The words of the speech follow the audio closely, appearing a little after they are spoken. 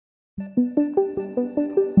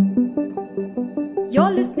You're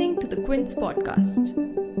listening to the Quince podcast.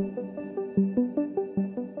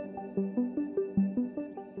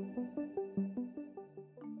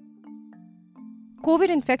 COVID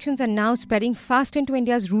infections are now spreading fast into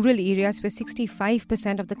India's rural areas where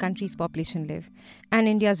 65% of the country's population live. And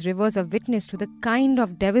India's rivers are witness to the kind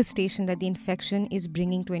of devastation that the infection is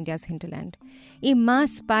bringing to India's hinterland. A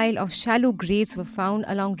mass pile of shallow graves were found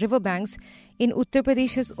along riverbanks in Uttar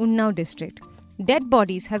Pradesh's Unnao district. Dead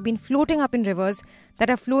bodies have been floating up in rivers that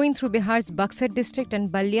are flowing through Bihar's Buxar district and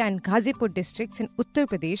Balia and Ghazipur districts in Uttar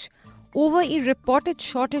Pradesh over a reported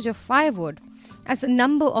shortage of firewood, as the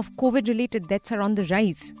number of COVID-related deaths are on the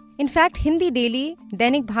rise. In fact, Hindi Daily,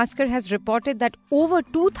 Dainik Bhaskar has reported that over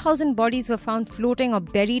 2,000 bodies were found floating or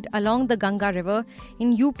buried along the Ganga River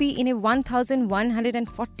in UP in a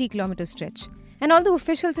 1,140-kilometer stretch. And although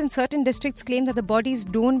officials in certain districts claim that the bodies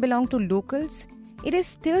don't belong to locals, it is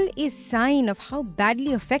still a sign of how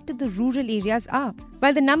badly affected the rural areas are.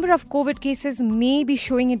 While the number of COVID cases may be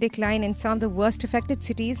showing a decline in some of the worst affected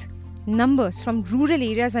cities, numbers from rural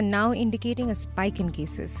areas are now indicating a spike in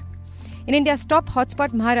cases. In India's top hotspot,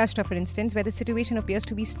 Maharashtra, for instance, where the situation appears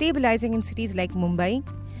to be stabilizing in cities like Mumbai,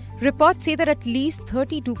 reports say that at least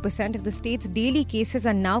 32% of the state's daily cases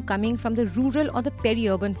are now coming from the rural or the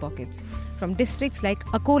peri-urban pockets, from districts like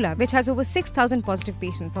Akola, which has over 6,000 positive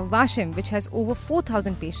patients, or Washim, which has over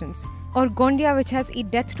 4,000 patients, or Gondia, which has a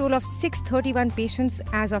death toll of 631 patients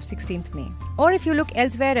as of 16th May. Or if you look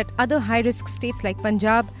elsewhere at other high-risk states like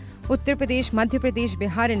Punjab, Uttar Pradesh, Madhya Pradesh,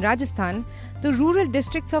 Bihar and Rajasthan, the rural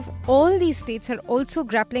districts of all these states are also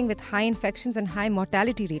grappling with high infections and high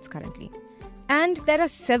mortality rates currently. And there are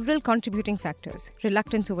several contributing factors: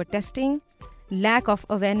 reluctance over testing, lack of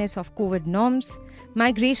awareness of COVID norms,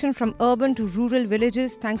 migration from urban to rural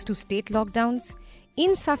villages thanks to state lockdowns,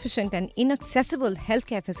 insufficient and inaccessible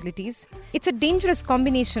healthcare facilities. It's a dangerous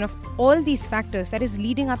combination of all these factors that is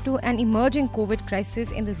leading up to an emerging COVID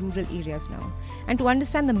crisis in the rural areas now. And to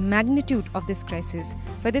understand the magnitude of this crisis,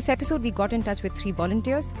 for this episode we got in touch with 3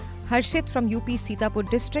 volunteers: Harshit from UP's Sitapur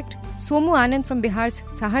district, Somu Anand from Bihar's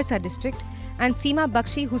Saharsa district, and Seema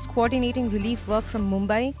Bakshi, who's coordinating relief work from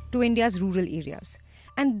Mumbai to India's rural areas.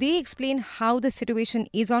 And they explain how the situation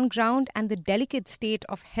is on ground and the delicate state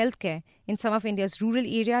of healthcare in some of India's rural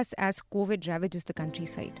areas as COVID ravages the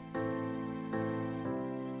countryside.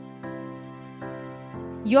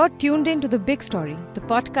 You're tuned in to The Big Story, the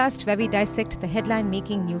podcast where we dissect the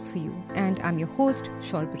headline-making news for you. And I'm your host,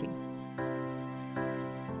 Shorbari.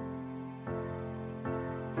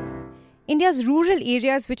 India's rural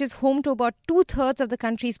areas, which is home to about 2/3 of the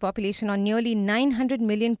country's population, or nearly 900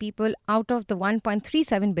 million people out of the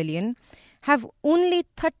 1.37 billion, have only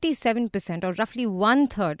 37%, or roughly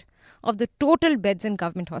 1/3, of the total beds in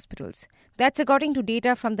government hospitals. That's according to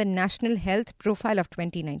data from the National Health Profile of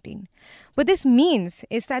 2019. What this means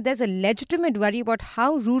is that there's a legitimate worry about how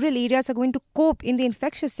rural areas are going to cope in the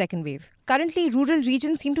infectious second wave. Currently, rural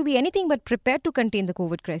regions seem to be anything but prepared to contain the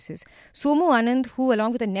COVID crisis. Somu Anand, who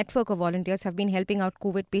along with a network of volunteers have been helping out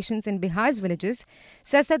COVID patients in Bihar's villages,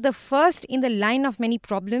 says that the first in the line of many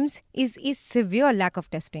problems is a severe lack of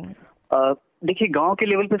testing. देखिए, गांव के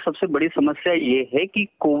level पे सबसे बड़ी समस्या ये है कि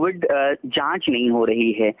कोविड जांच नहीं हो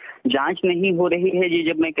रही है। जांच नहीं हो रही है, ये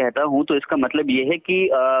जब मैं कहता हूँ तो इसका मतलब ये है कि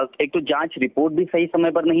एक तो जांच रिपोर्ट भी सही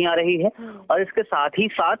समय पर नहीं आ रही है, और इसके साथ ही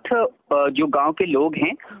साथ जो गांव के लोग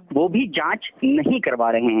हैं वो भी जांच नहीं करवा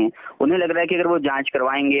रहे हैं। उन्हें लग रहा है कि अगर वो जांच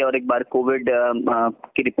करवाएंगे और एक बार कोविड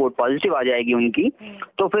की रिपोर्ट पॉजिटिव आ जाएगी उनकी,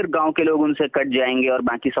 तो फिर गांव के लोग उनसे कट जाएंगे और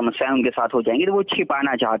बाकी समस्याएं उनके साथ हो जाएंगी। तो वो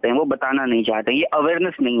छिपाना चाहते हैं, वो बताना नहीं चाहते हैं। ये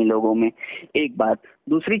अवेयरनेस नहीं है लोगों में, एक बात।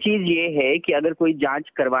 दूसरी चीज ये है कि अगर कोई जांच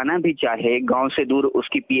करवाना भी चाहे, गांव से दूर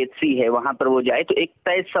उसकी पीएचसी है, वहां पर वो जाए तो एक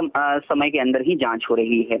तय समय के अंदर ही जांच हो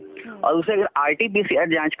रही है। और उसे अगर आरटीपीसीआर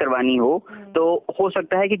जांच करवानी हो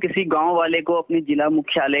सकता है कि किसी गांव वाले को अपने जिला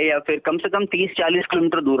मुख्यालय या फिर कम से कम 30-40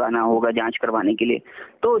 किलोमीटर दूर आना होगा जांच करवाने के लिए।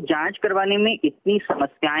 तो जांच करवाने में इतनी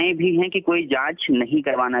समस्याएं भी हैं कि कोई जांच नहीं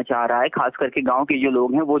करवाना चाह रहा है, खास करके गांव के जो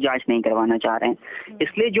लोग हैं वो जांच नहीं करवाना चाह रहे हैं।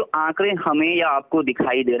 इसलिए जो आंकड़े हमें या आपको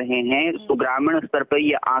दिखाई दे रहे हैं, तो ग्रामीण स्तर पर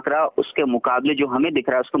ये आंकड़ा उसके मुकाबले जो हमें दिख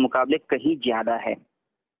रहा है उसके मुकाबले कहीं ज्यादा है।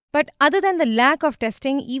 But other than the lack of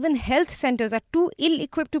testing, even health centers are too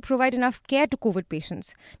ill-equipped to provide enough care to COVID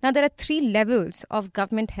patients. Now, there are 3 levels of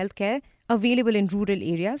government healthcare available in rural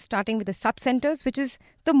areas, starting with the sub-centers, which is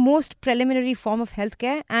the most preliminary form of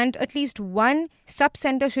healthcare, and at least one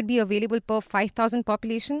sub-center should be available per 5,000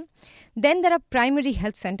 population. Then there are primary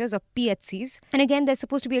health centers, or PHCs, and again, there's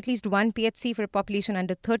supposed to be at least one PHC for a population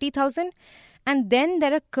under 30,000. And then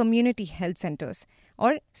there are community health centers,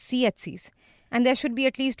 or CHCs. and there should be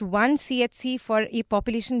at least one CHC for a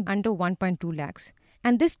population under 1.2 lakhs.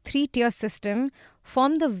 And this three-tier system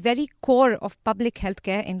form the very core of public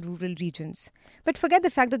healthcare in rural regions. But forget the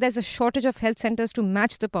fact that there's a shortage of health centers to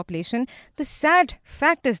match the population. The sad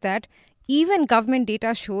fact is that even government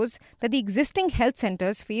data shows that the existing health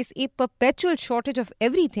centers face a perpetual shortage of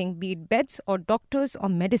everything, be it beds or doctors or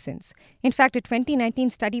medicines. In fact, a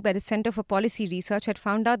 2019 study by the Center for Policy Research had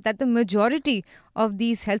found out that the majority of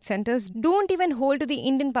these health centers don't even hold to the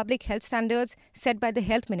Indian public health standards set by the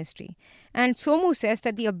Health Ministry. And Somu says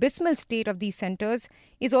that the abysmal state of these centers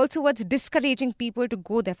is also what's discouraging people to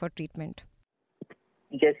go there for treatment.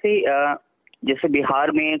 जैसे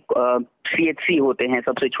बिहार में CHC होते हैं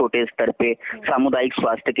सबसे छोटे स्तर पे, सामुदायिक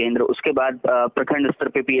स्वास्थ्य केंद्र, उसके बाद प्रखंड स्तर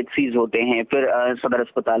पे PHCs होते हैं, फिर सदर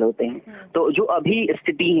अस्पताल होते हैं। तो जो अभी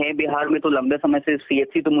स्थिति है बिहार में, तो लंबे समय से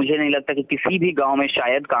CHC तो मुझे नहीं लगता कि किसी भी गांव में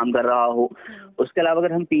शायद काम कर रहा हो। उसके अलावा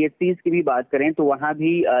अगर हम PHCs की भी बात करें तो वहाँ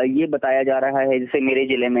भी ये बताया जा रहा है, जैसे मेरे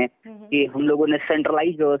जिले में, कि हम लोगों ने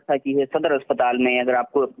सेंट्रलाइज व्यवस्था की है। सदर अस्पताल में अगर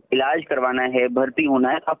आपको इलाज करवाना है, भर्ती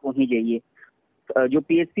होना है, तो आप वहीं जाइए। जो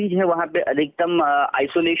PHCs है वहाँ पे अधिकतम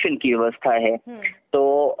आइसोलेशन की व्यवस्था है। तो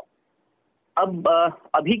अब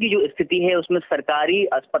अभी की जो स्थिति है उसमें सरकारी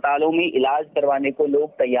अस्पतालों में इलाज करवाने को लोग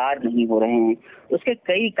तैयार नहीं हो रहे हैं। उसके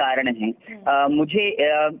कई कारण हैं। मुझे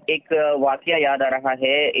एक वाकया याद आ रहा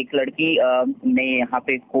है। एक लड़की ने यहाँ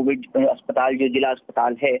पे कोविड अस्पताल, जो जिला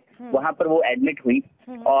अस्पताल है, वहाँ पर वो एडमिट हुई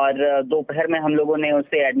और दोपहर में हम लोगों ने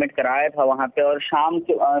उसे एडमिट कराया था वहाँ पे, और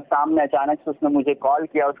शाम में अचानक से उसने मुझे कॉल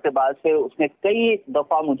किया। उसके बाद से उसने कई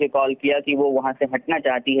दफ़ा मुझे कॉल किया कि वो वहाँ से हटना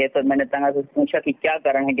चाहती है। तो मैंने तंगा से पूछा कि क्या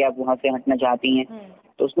कारण है कि आप वहाँ से हटना चाहती हैं।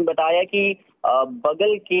 तो उसने बताया कि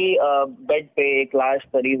बगल के बेड पे एक लाश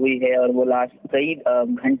पड़ी हुई है और वो लाश कई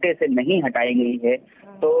घंटे से नहीं हटाई गई है।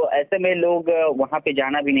 तो ऐसे में लोग वहाँ पे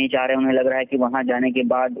जाना भी नहीं चाह रहे। उन्हें लग रहा है कि वहाँ जाने के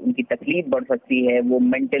बाद उनकी तकलीफ बढ़ सकती है, वो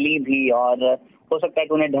मेंटली भी, और हो सकता है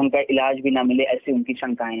कि उन्हें ढंग का इलाज भी ना मिले, ऐसी उनकी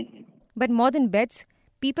शंकाएं हैं। But more than beds,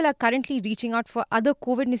 people are currently reaching out for other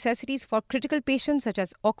COVID necessities for critical patients such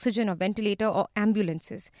as oxygen or ventilator or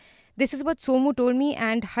ambulances. This is what Somu told me,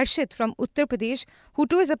 and Harshit from Uttar Pradesh, who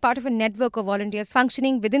too is a part of a network of volunteers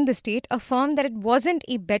functioning within the state, affirmed that it wasn't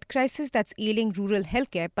a bed crisis that's ailing rural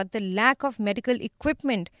healthcare, but the lack of medical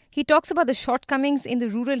equipment. He talks about the shortcomings in the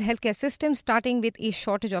rural healthcare system, starting with a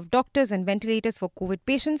shortage of doctors and ventilators for COVID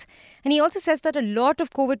patients. And he also says that a lot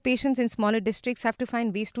of COVID patients in smaller districts have to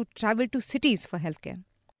find ways to travel to cities for healthcare.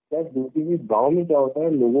 दूसरी चीज, गाँव में क्या होता है,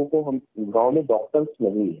 लोगों को हम गाँव में डॉक्टर्स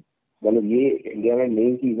नहीं है। मतलब ये इंडिया में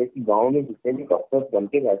मेन चीज है कि गांव में जितने भी डॉक्टर्स बन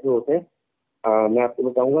के बैठे होते हैं, मैं आपको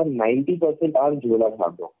बताऊंगा 90% आर झोला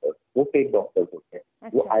छाप डॉक्टर, वो फेक डॉक्टर्स होते हैं।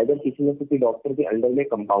 अच्छा। वो आइदर किसी न किसी डॉक्टर के अंडर में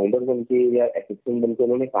कंपाउंडर बन के या असिस्टेंट बन के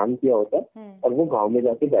उन्होंने काम किया होता है और वो गाँव में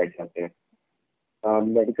जाके बैठ जाते हैं।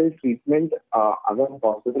 मेडिकल ट्रीटमेंट अगर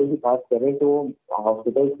हॉस्पिटल की बात करें तो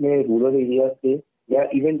हॉस्पिटल्स में रूरल एरियाज के या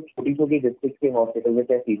इवन छोटी छोटी डिस्ट्रिक्ट के हॉस्पिटल में,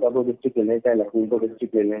 चाहे सीतापुर डिस्ट्रिक्ट ले लें, चाहे लखीमपुर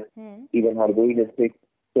डिस्ट्रिक्ट ले लें, इवन हरदोई डिस्ट्रिक्ट,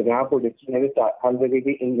 तो यहाँ पर डिस्ट्रिक्ट में हर जगह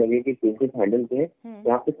के इन जगह के केसेस हैंडल किए।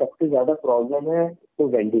 यहाँ पे सबसे ज्यादा प्रॉब्लम है तो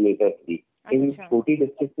वेंटिलेटर्स की। इन छोटी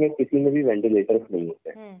डिस्ट्रिक्ट में किसी में भी वेंटिलेटर्स नहीं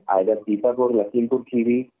होते। आइदर सीतापुर, लखीमपुर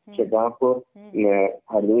खीरी, शाहजहांपुर,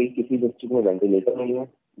 हरदोई, किसी डिस्ट्रिक्ट में वेंटिलेटर नहीं है।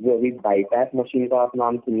 जो अभी बाईपैस मशीन का आप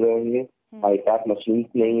नाम सुन रहे होंगे, बाईपैस मशीन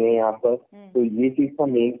नहीं है यहाँ पर। तो ये चीज का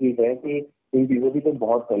मेन चीज है कि इन चीजों की तो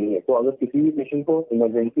बहुत कमी है। तो अगर किसी भी पेशेंट को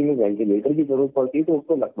इमरजेंसी में वेंटिलेटर की जरूरत पड़ती है तो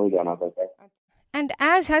उसको लखनऊ जाना पड़ता है। And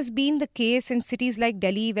as has been the case in cities like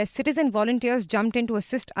Delhi, where citizen volunteers jumped in to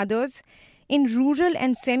assist others, in rural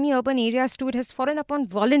and semi-urban areas too, it has fallen upon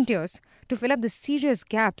volunteers to fill up the serious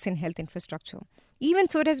gaps in health infrastructure. Even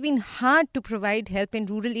so, it has been hard to provide help in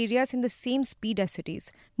rural areas in the same speed as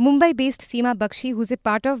cities. Mumbai-based Seema Bakshi, who's a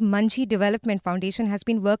part of Manji Development Foundation, has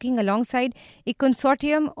been working alongside a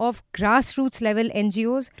consortium of grassroots-level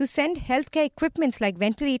NGOs to send healthcare equipments like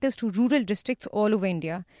ventilators to rural districts all over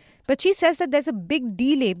India. But she says that there's a big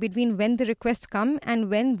delay between when the requests come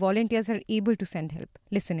and when volunteers are able to send help.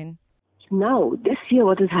 Listen in. Now, this year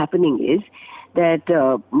what is happening is that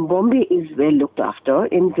Bombay is well looked after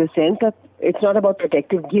in the sense that it's not about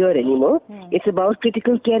protective gear anymore. It's about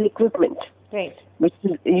critical care equipment, right, which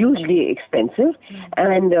is usually expensive.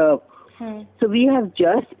 And so we have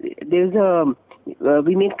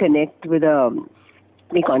we made connect with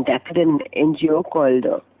we contacted an NGO called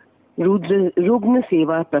Rugna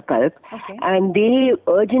Seva Prakalp, and they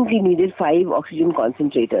urgently needed 5 oxygen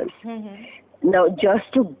concentrators. Now,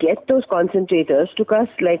 just to get those concentrators took us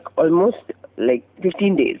almost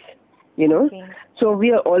 15 days, you know. So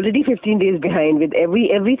we are already 15 days behind with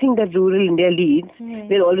everything that rural India leads.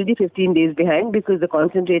 We're already 15 days behind because the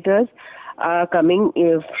concentrators are coming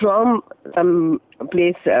from some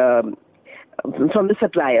place, from the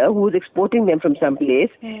supplier who is exporting them from some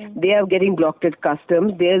place. They are getting blocked at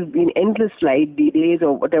customs. There's been endless flight delays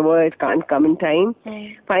or whatever. It can't come in time.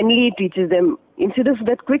 Finally, it reaches them. Instead of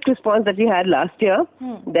that quick response that we had last year,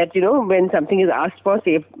 that, when something is asked for,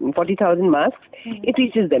 say, 40,000 masks, it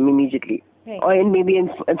reaches them immediately. Or maybe in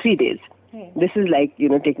 3 days. This is like,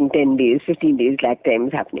 taking 10 days, 15 days, lag time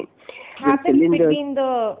is happening. Happens between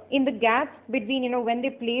in the gap between, when they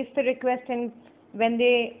place the request and when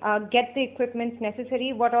they get the equipment necessary,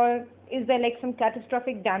 is there like some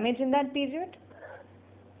catastrophic damage in that period?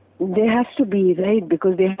 There has to be, right,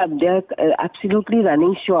 because they are absolutely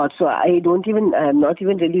running short. So I'm not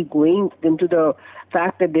even really going into the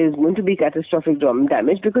fact that there's going to be catastrophic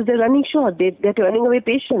damage because they're running short. They're turning away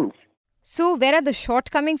patients. So where are the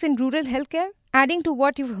shortcomings in rural healthcare? Adding to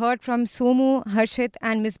what you've heard from Somu, Harshit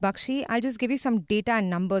and Ms. Bakshi, I'll just give you some data and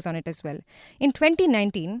numbers on it as well. In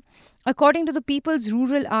 2019, according to the People's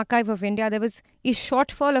Rural Archive of India, there was a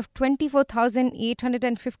shortfall of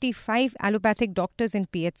 24,855 allopathic doctors in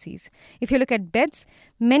PHCs. If you look at beds,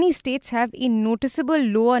 many states have a noticeable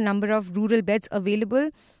lower number of rural beds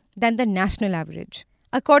available than the national average.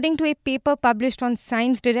 According to a paper published on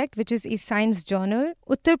Science Direct, which is a science journal,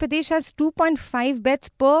 Uttar Pradesh has 2.5 beds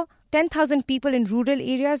per 10,000 people in rural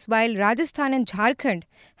areas, while Rajasthan and Jharkhand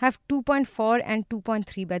have 2.4 and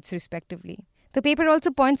 2.3 beds respectively. The paper also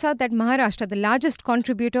points out that Maharashtra, the largest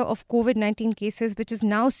contributor of COVID-19 cases, which is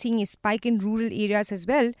now seeing a spike in rural areas as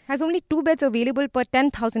well, has only 2 beds available per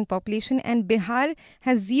 10,000 population, and Bihar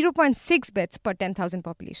has 0.6 beds per 10,000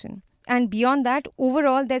 population. And beyond that,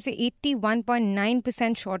 overall, there's a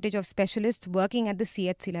 81.9% shortage of specialists working at the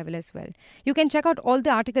CHC level as well. You can check out all the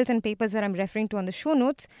articles and papers that I'm referring to on the show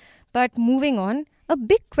notes. But moving on, a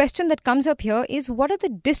big question that comes up here is, what are the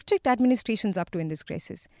district administrations up to in this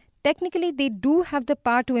crisis? Technically, they do have the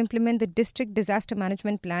power to implement the district disaster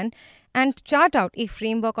management plan and chart out a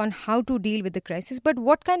framework on how to deal with the crisis. But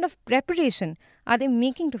what kind of preparation are they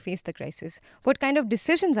making to face the crisis? What kind of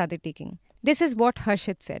decisions are they taking? This is what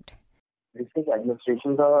Harshit said. District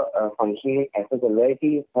administration का function ऐसा चल रहा है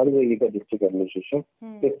कि हर जगह का district administration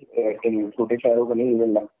सिर्फ इन छोटे शहरों का नहीं,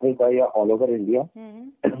 इवन लखनऊ का या all over India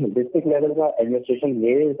district level का एडमिनिस्ट्रेशन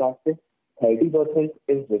मेरे हिसाब से 30%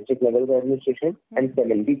 इज डिस्ट्रिक्ट लेवल का administration and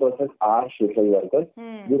 70% are social workers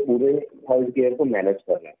जो पूरे हेल्थ केयर को मैनेज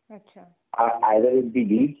कर रहे हैं. Either it be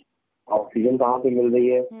Leeds, oxygen कहाँ पे मिल रही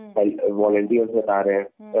है, वॉलंटियर्स बता रहे हैं,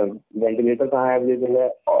 वेंटिलेटर कहाँ अवेलेबल है,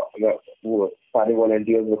 वो सारे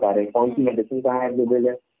वॉलंटियर्स बता रहे हैं, कौन सी मेडिसिन कहाँ अवेलेबल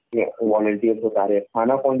है, वॉलंटियर्स बता रहे हैं,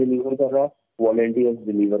 खाना कौन डिलीवर कर रहा है, वॉलंटियर्स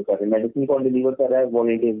डिलीवर कर रहे हैं, मेडिसिन कौन डिलीवर कर रहा है,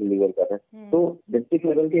 वॉलंटियर्स डिलीवर कर रहे हैं. तो डिस्ट्रिक्ट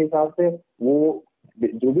लेवल के हिसाब से वो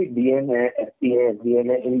जो भी डीएम है, एसपी है,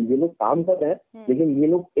 एसडीएम है, ये लोग काम कर रहे हैं, लेकिन ये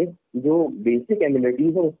लोग एक जो बेसिक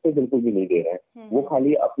एमिनिटीज है उस पर बिल्कुल भी नहीं दे रहे हैं. वो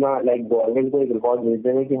खाली अपना गवर्नमेंट को एक रिकॉर्ड भेज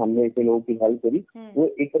रहे हैं कि हमने इतने लोगों की हेल्प करी. वो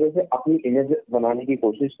एक तरह से अपनी इमेज बनाने की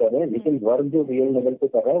कोशिश कर रहे हैं, लेकिन वर्क जो रियल लेवल पे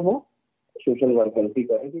कर रहे हैं वो सोशल वर्कर्स ही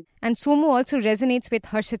करेंगे. And Somu also resonates with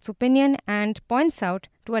Harshit's opinion and points out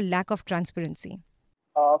to a lack of transparency.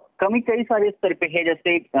 कमी कई सारे स्तर पे है.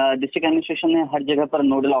 जैसे डिस्ट्रिक्ट एडमिनिस्ट्रेशन ने हर जगह पर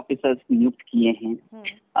नोडल ऑफिसर्स नियुक्त किए हैं.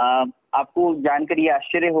 आपको जानकर ये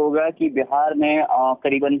आश्चर्य होगा कि बिहार में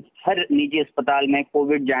करीबन हर निजी अस्पताल में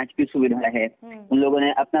कोविड जांच की सुविधा है. उन लोगों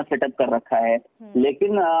ने अपना सेटअप कर रखा है,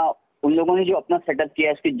 लेकिन उन लोगों ने जो अपना सेटअप किया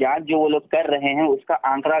है उसकी जांच जो वो लोग कर रहे हैं उसका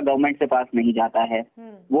आंकड़ा गवर्नमेंट के पास नहीं जाता है.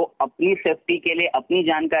 वो अपनी सेफ्टी के लिए, अपनी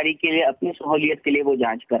जानकारी के लिए, अपनी सहूलियत के लिए वो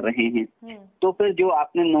जांच कर रहे हैं. तो फिर जो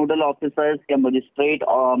आपने नोडल ऑफिसर्स या मजिस्ट्रेट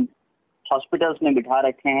और हॉस्पिटल्स में बिठा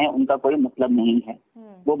रखे हैं उनका कोई मतलब नहीं है,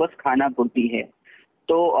 वो बस खाना पूर्ति है.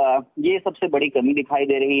 तो ये सबसे बड़ी कमी दिखाई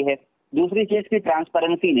दे रही है. दूसरी चीज की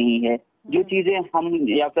ट्रांसपेरेंसी नहीं है. जो चीजें हम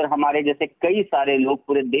या फिर हमारे जैसे कई सारे लोग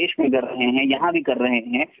पूरे देश में कर रहे हैं, यहाँ भी कर रहे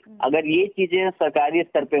हैं, अगर ये चीजें सरकारी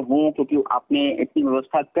स्तर पे हों, क्योंकि आपने इतनी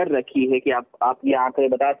व्यवस्था कर रखी है कि आप ये आंकड़े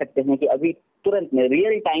बता सकते हैं कि अभी तुरंत में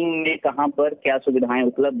रियल टाइम में कहाँ पर क्या सुविधाएं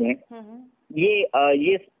उपलब्ध हैं,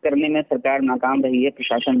 ये करने में सरकार नाकाम रही है,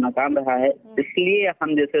 प्रशासन नाकाम रहा है. इसलिए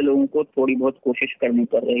हम जैसे लोगों को थोड़ी बहुत कोशिश करनी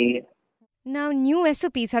पड़ रही है. Now, new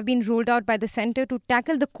SOPs have been rolled out by the centre to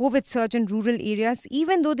tackle the COVID surge in rural areas,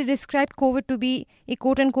 even though they described COVID to be a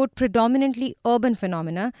quote-unquote predominantly urban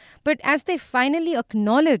phenomena. But as they finally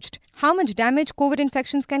acknowledged how much damage COVID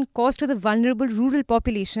infections can cause to the vulnerable rural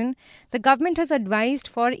population, the government has advised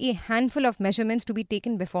for a handful of measurements to be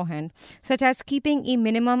taken beforehand, such as keeping a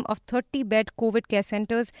minimum of 30-bed COVID care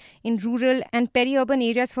centres in rural and peri-urban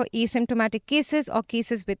areas for asymptomatic cases or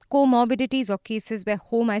cases with comorbidities or cases where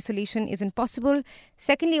home isolation isn't possible.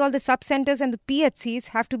 Secondly, all the sub-centres and the PHCs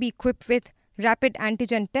have to be equipped with rapid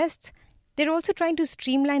antigen tests. They're also trying to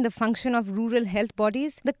streamline the function of rural health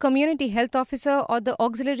bodies. The community health officer or the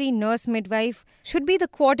auxiliary nurse midwife should be the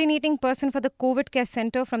coordinating person for the COVID care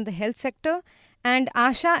center from the health sector, and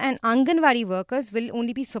Asha and Anganwadi workers will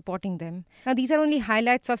only be supporting them. Now, these are only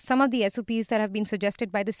highlights of some of the SOPs that have been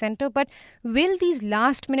suggested by the center, but will these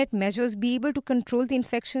last-minute measures be able to control the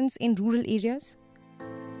infections in rural areas?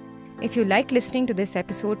 If you like listening to this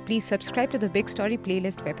episode, please subscribe to the Big Story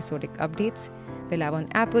playlist for episodic updates. We're live on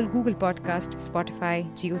Apple, Google Podcast,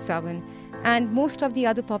 Spotify, JioSaavn, and most of the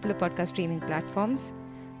other popular podcast streaming platforms.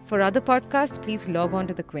 For other podcasts, please log on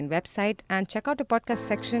to the Quint website and check out the podcast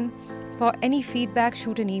section. For any feedback,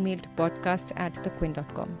 shoot an email to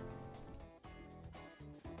podcasts@thequint.com.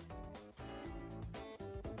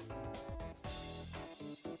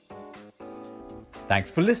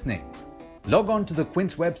 Thanks for listening. Log on to the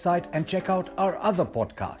Quint's website and check out our other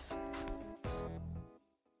podcasts.